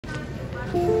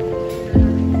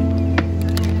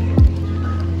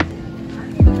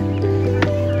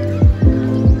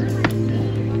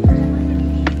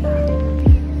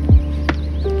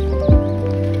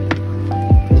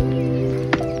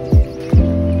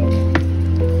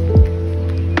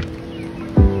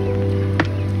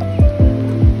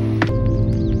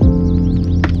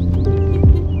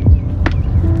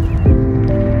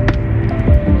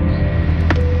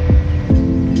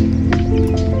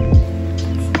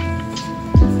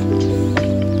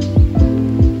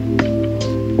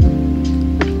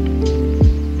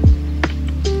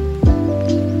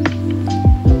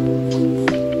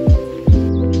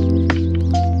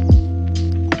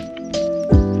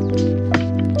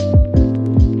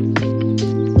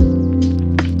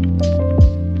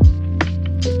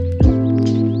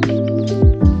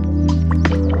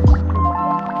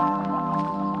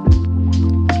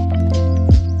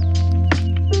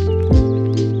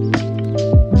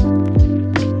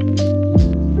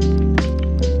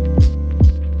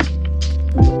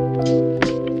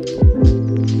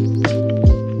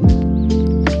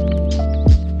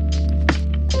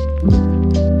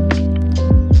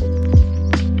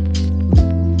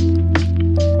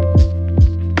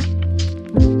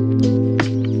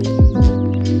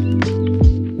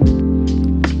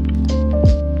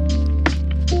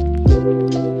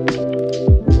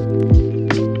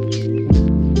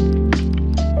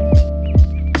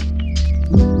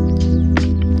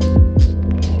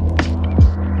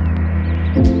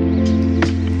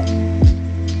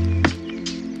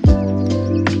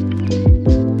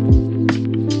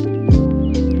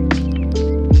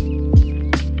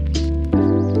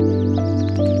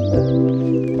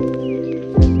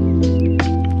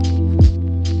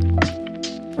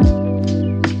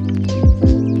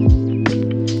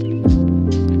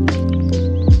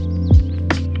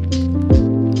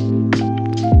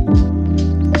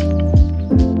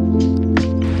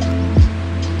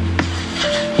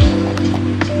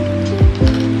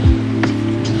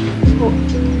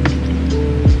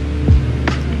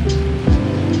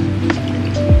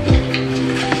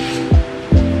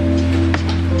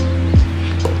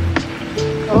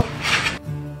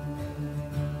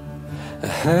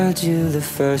Heard you the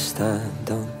first time,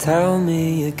 don't tell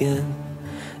me again.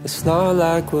 It's not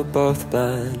like we're both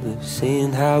blind, we've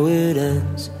seen how it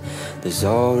ends. There's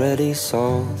already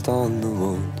salt on the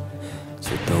wound,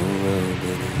 so don't rub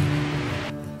it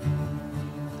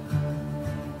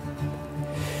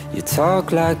in. You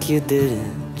talk like you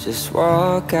didn't just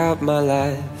walk out my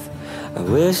life. I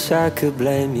wish I could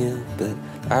blame you, but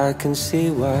I can see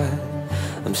why.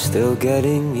 I'm still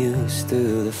getting used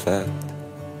to the fact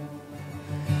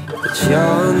that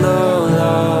you're no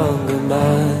longer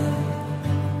mine.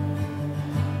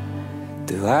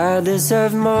 Do I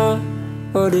deserve more,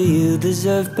 or do you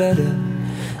deserve better?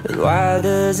 And why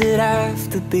does it have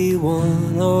to be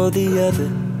one or the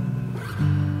other?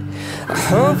 I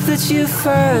hope that you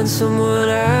find someone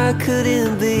I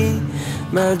couldn't be.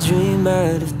 My dream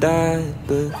might have died,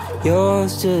 but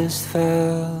yours just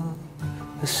fell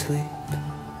asleep.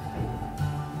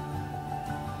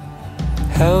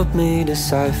 Help me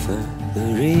decipher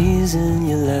the reason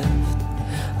you left.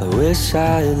 I wish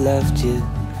I had loved you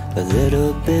a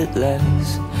little bit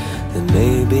less, then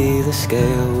maybe the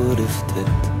scale would have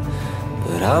tipped.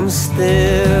 But I'm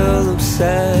still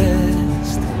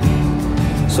obsessed,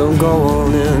 so go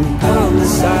on and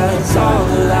publicize all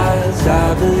the lies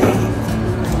I believe,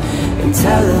 and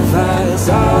televise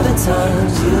all the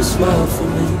times you smiled for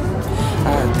me.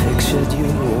 I pictured you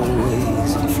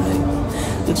always in flame,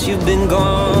 but you've been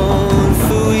gone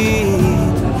for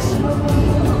weeks.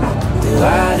 Do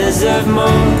I deserve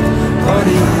more, or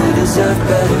do you deserve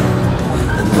better?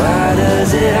 And why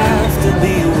does it have to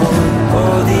be one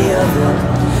or the other?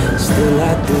 Still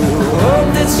I do hope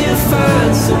that you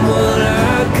find someone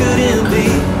I couldn't be.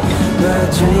 My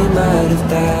dream might have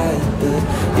died, but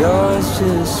yours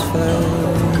just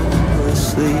fell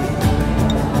asleep.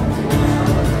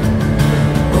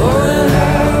 Oh, and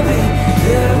I'll be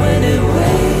there when it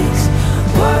wakes,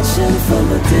 watching from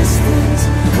a distance,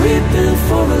 weeping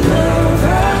for a love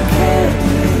I can't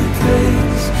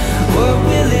replace. What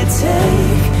will it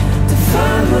take to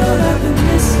find what I've been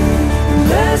missing, and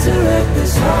resurrect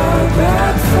this heart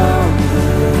back from the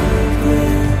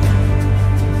grave?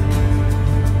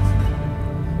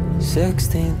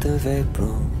 16th of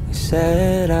April, we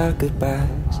said our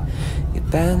goodbyes. You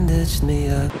bandaged me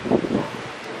up.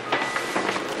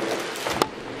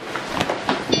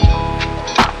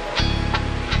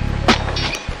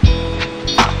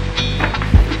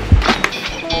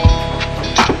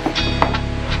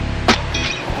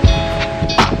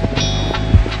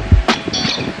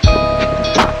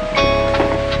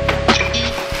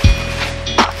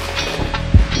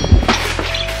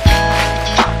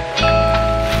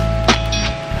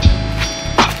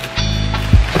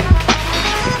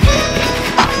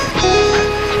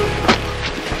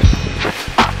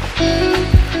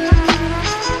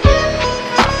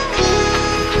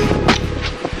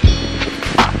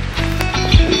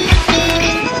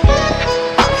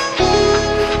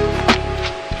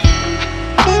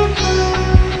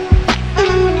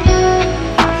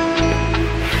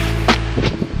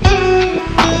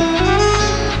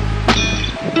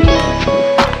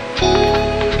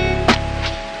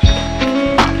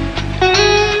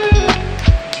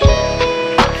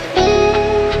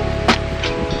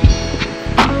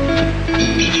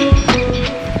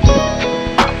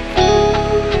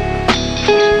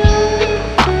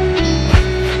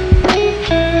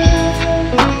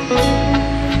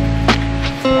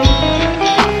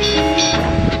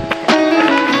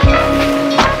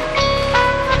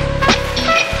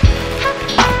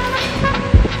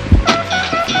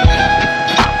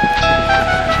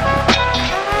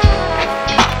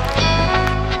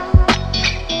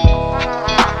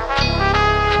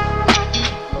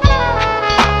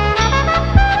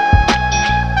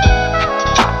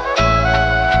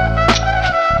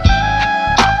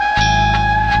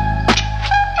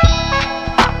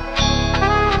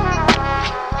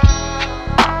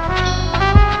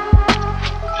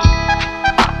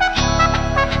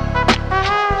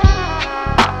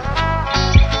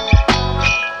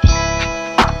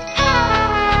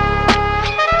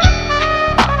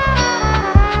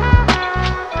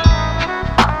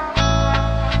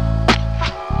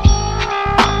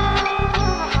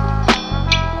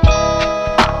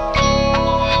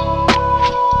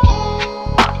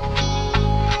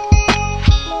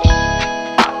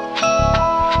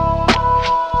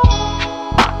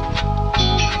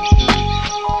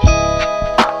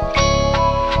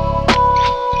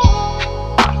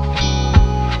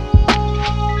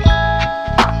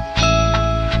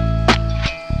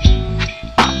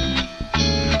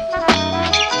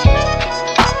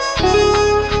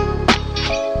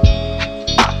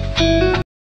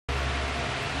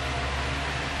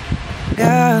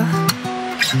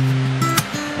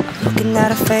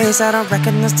 face, I don't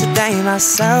recognize today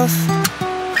myself.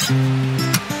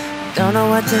 Don't know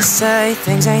what to say,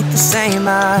 things ain't the same.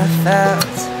 I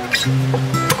felt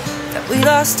that we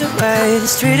lost our way, the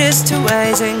street is two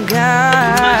ways and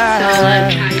God. Masala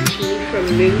Thai tea from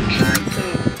Mint.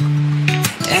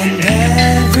 And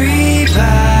everybody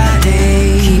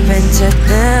keeping to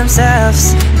themselves.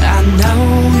 I know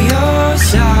you're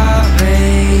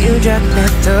sorry, you dragged me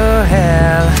through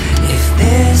hell. If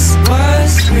this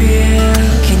was real,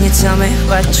 can you tell me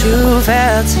what you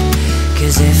felt?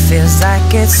 Cause it feels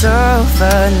like it's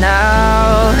over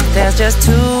now. There's just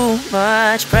too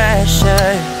much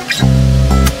pressure.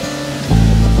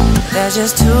 There's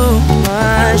just too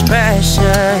much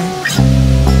pressure.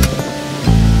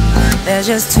 There's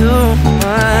just too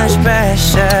much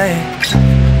pressure.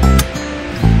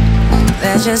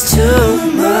 There's just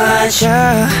too much. I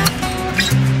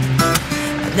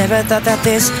never thought that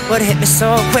this would hit me so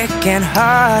quick and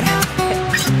hard.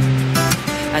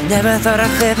 I never thought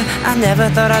I'd flip, I never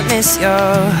thought I'd miss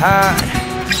your heart.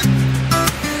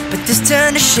 But this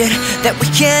turned to shit that we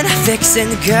can't fix,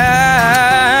 and girl,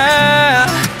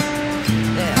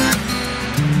 yeah.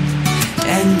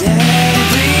 And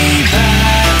everybody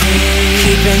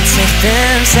keeping to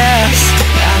themselves.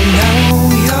 I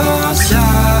know you're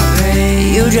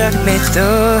sorry, you dragged me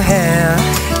through hell.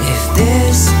 If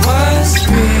this was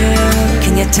real,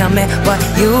 can you tell me what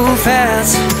you felt?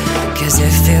 Cause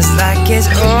it feels like it's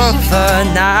over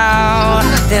now.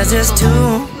 There's just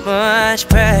too much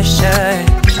pressure.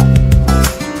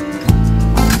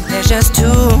 There's just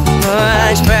too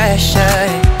much pressure.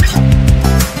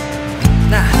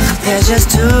 Nah, there's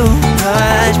just too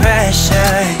much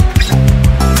pressure.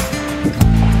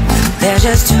 There's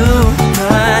just too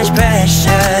much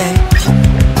pressure.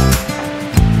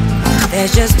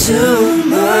 There's just too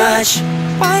much.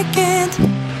 Why can't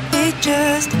we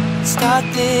just start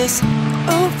this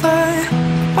over?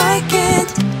 Why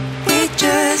can't we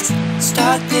just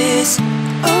start this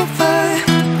over?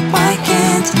 Why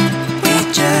can't we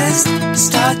just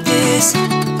start this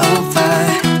over?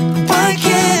 Why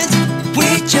can't we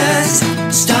just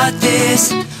start this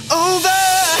over?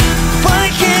 Why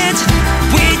can't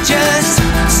we just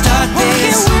start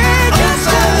this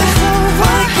over?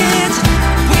 Why can't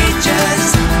we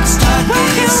just start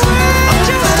this over?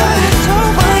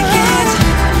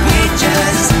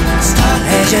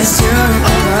 There's just too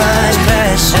much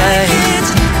pressure.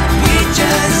 We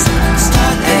just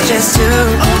start. There's just too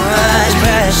much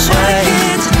pressure.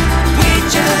 We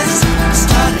just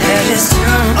start. There's just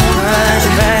too much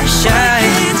pressure.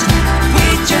 We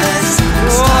just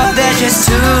start. There's just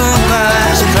too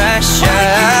much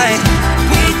pressure.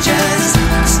 We just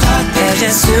start. There's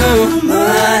just too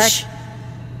much.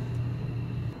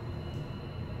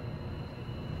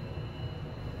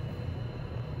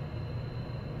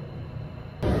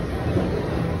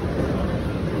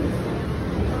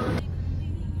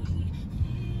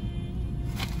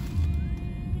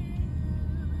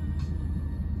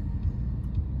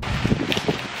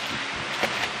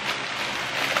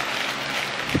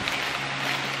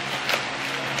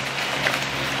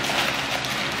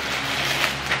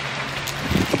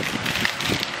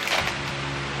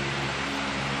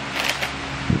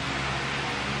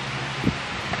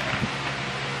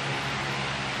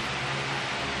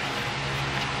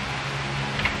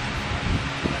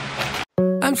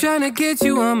 I'm trying to get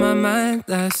you on my mind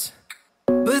less,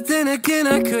 but then again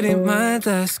I couldn't mind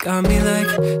less. Got me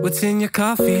like, what's in your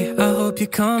coffee? I hope you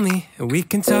call me and we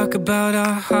can talk about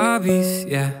our hobbies,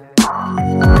 yeah.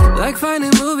 Like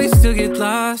finding movies to get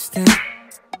lost in,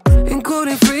 and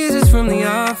quoting phrases from The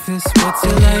Office. What's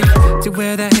it like to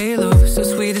wear that halo? So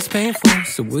sweet it's painful.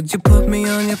 So would you put me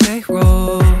on your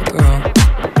payroll, girl?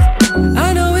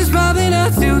 I know it's probably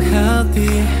not too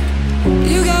healthy.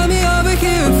 You got me over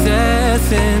here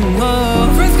obsessing, whoa.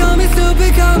 Friends call me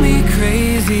stupid, call me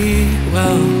crazy,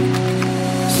 well,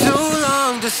 so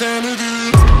long to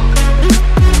sanity.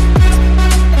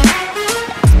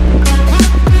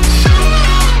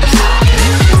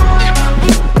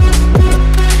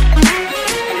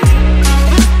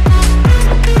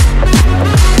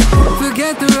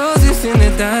 Forget the roses and the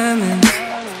diamonds.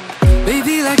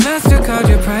 Baby, like MasterCard,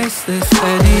 you're priceless.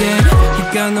 At the end, you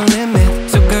got no limit.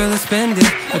 So girl, let's spend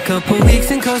it. A couple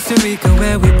weeks in Costa Rica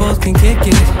where we both can kick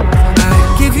it.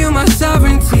 I give you my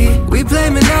sovereignty. We play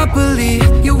Monopoly.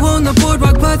 You own the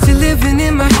boardwalk, but you're living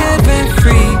in my head rent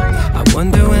free. I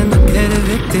wonder when I'll get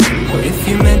evicted, or if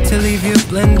you meant to leave your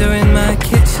blender in my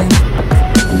kitchen.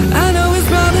 I know it's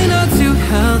probably not too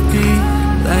healthy,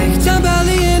 like John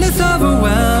Belly and it's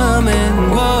overwhelming,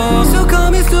 whoa. So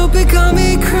call me stupid, call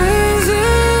me crazy,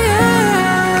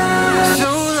 yeah.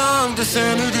 So long to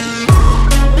sanity.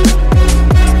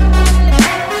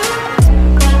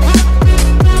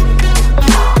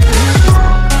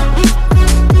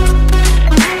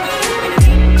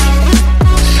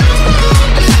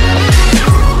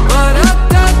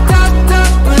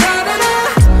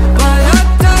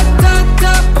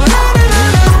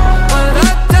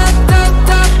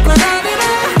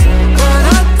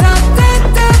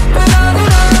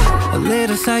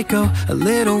 psycho, a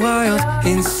little wild,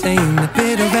 insane, a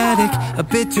bit erratic, a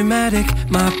bit dramatic.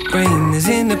 My brain is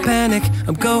in a panic,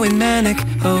 I'm going manic,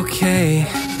 okay.